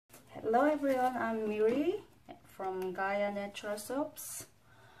Hello everyone, I'm Miri from Gaia Natural Soaps.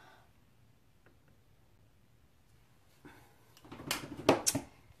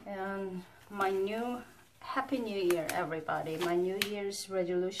 And Happy New Year everybody. My New Year's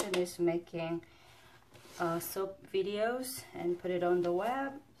resolution is making soap videos and put it on the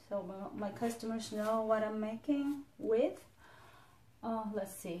web so my customers know what I'm making with.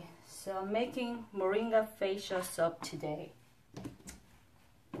 Let's see. So I'm making Moringa facial soap today.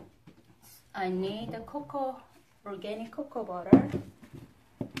 I need the organic cocoa butter.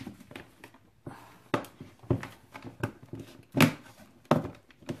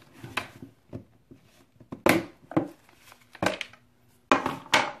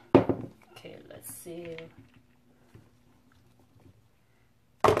 Okay, let's see.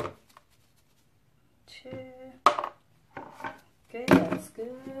 2. Okay, that's good.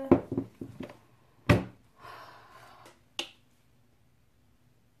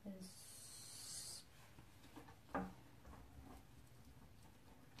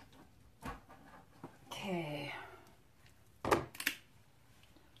 Okay.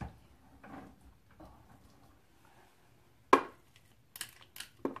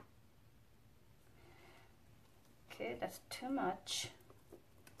 Okay, that's too much.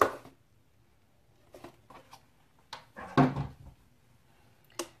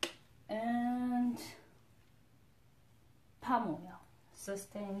 And palm oil.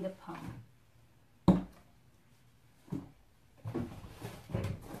 Sustain the palm.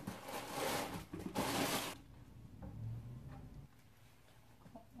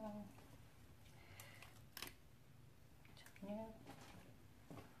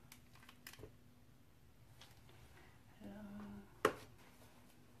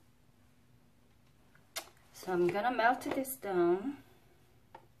 So I'm gonna melt this down.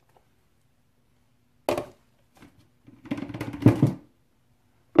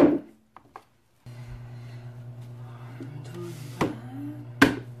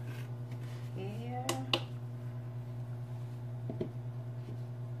 Here.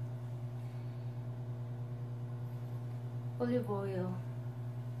 Olive oil.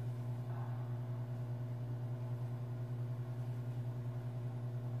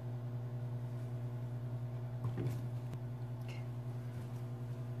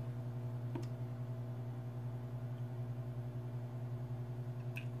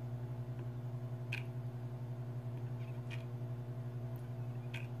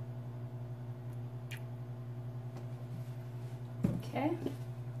 Okay.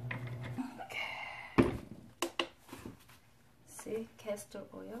 See, castor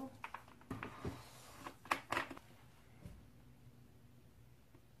oil.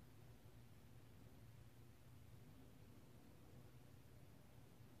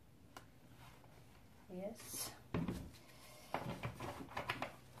 Yes.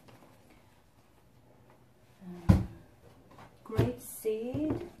 Grape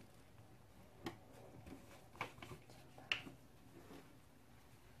seed.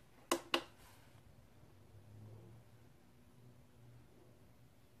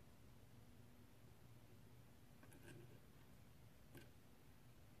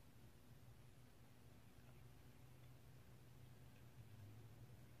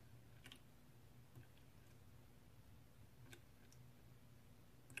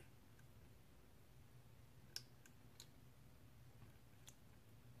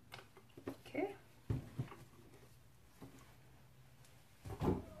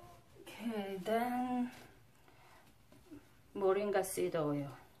 Okay, then Moringa seed oil.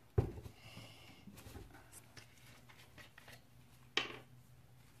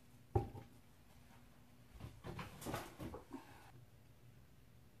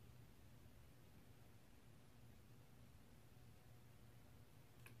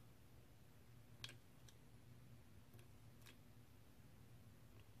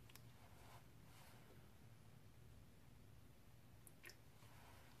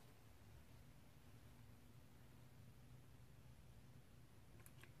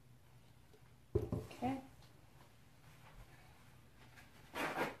 Okay.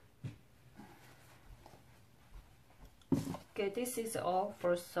 Okay, this is all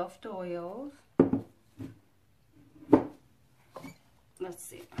for soft oils. Let's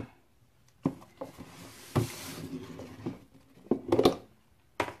see.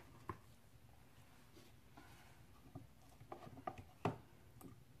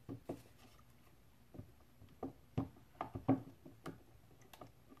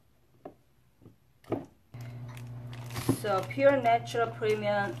 So pure natural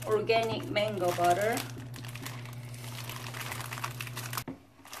premium organic mango butter.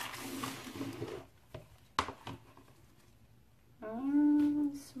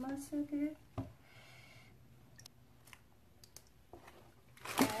 Smells so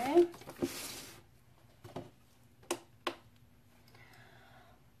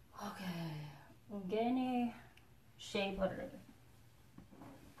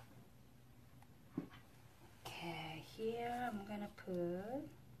gonna put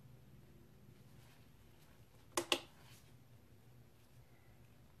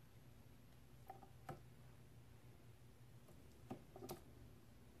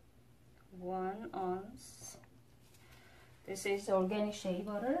one ounce. This is organic shea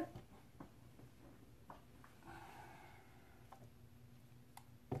butter.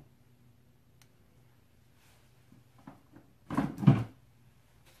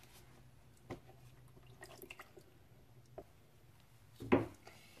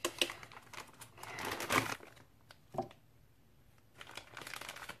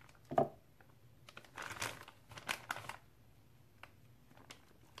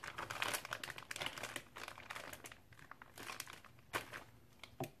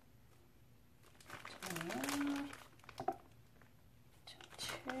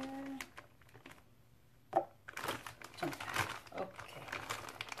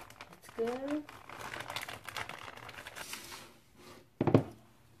 Good.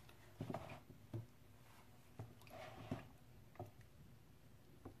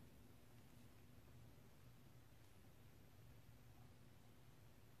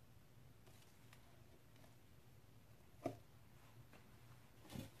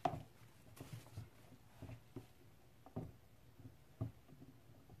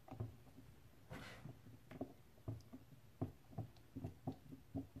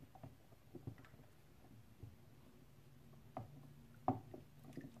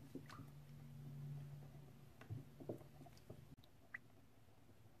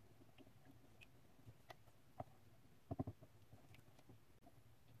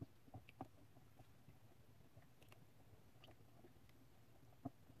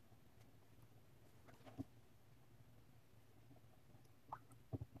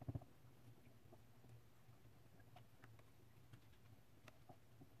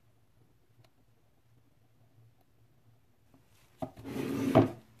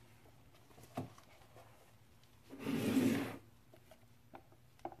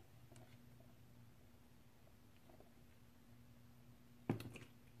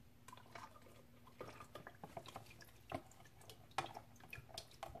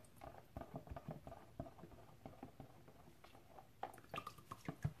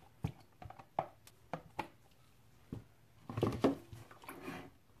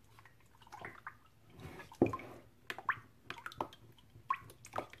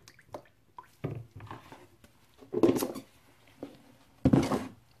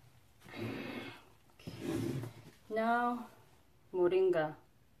 Now, Moringa.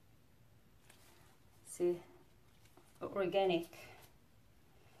 See, organic.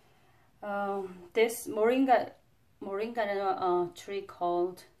 This Moringa tree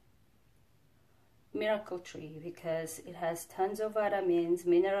called miracle tree because it has tons of vitamins,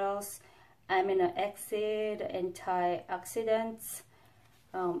 minerals, amino acid, antioxidants.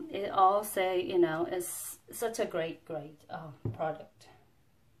 It all say, you know, it's such a great product.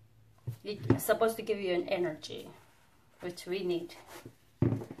 It's supposed to give you an energy, which we need.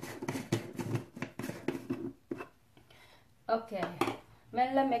 Okay,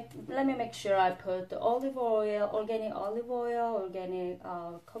 let me make sure I put olive oil, organic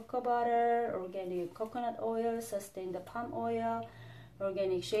cocoa butter, organic coconut oil, sustained palm oil,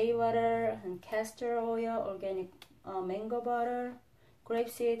 organic shea butter, and castor oil, organic mango butter,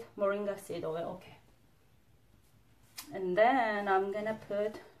 grapeseed, moringa seed oil. Okay, and then I'm gonna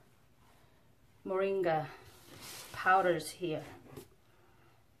put moringa powders here.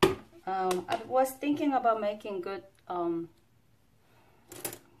 I was thinking about making good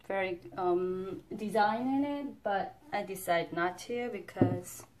very design in it, but I decided not to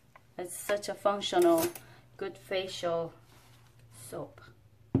because it's such a functional, good facial soap.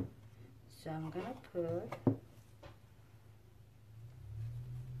 So I'm gonna put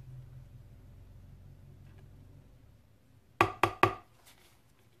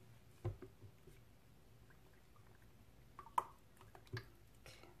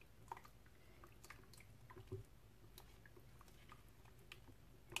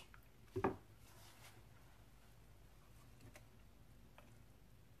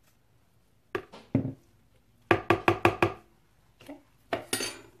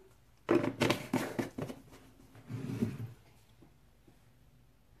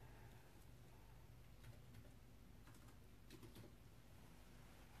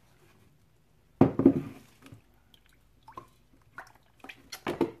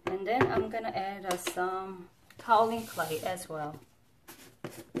and then I'm gonna add some kaolin clay as well.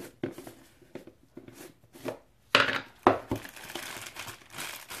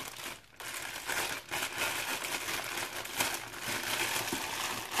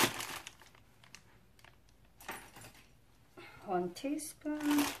 1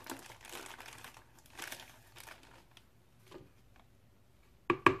 teaspoon.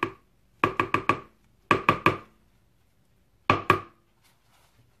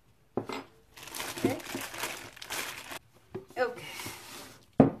 Okay.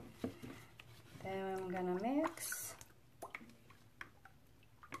 Then I'm gonna mix.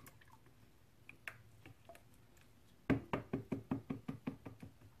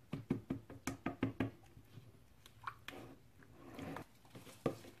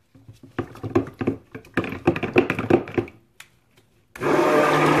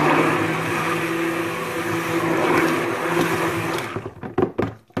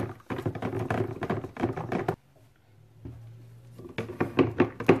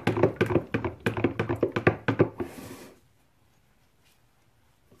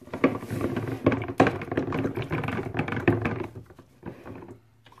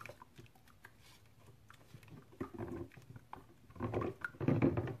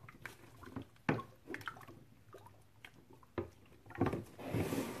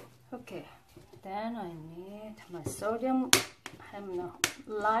 Okay, then I need my sodium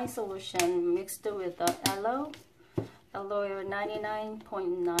lye solution mixed with the aloe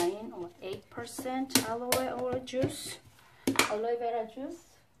 99.9 or 8% aloe vera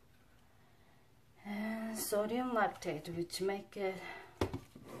juice, and sodium lactate, which make it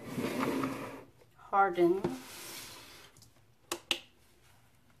harden.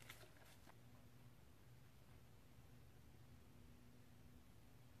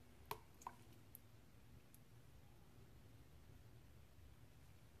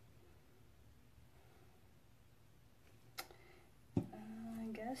 I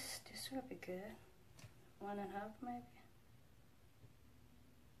guess this will be good. 1.5 maybe.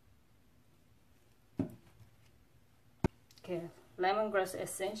 Okay, lemongrass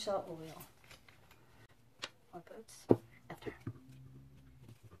essential oil. What else?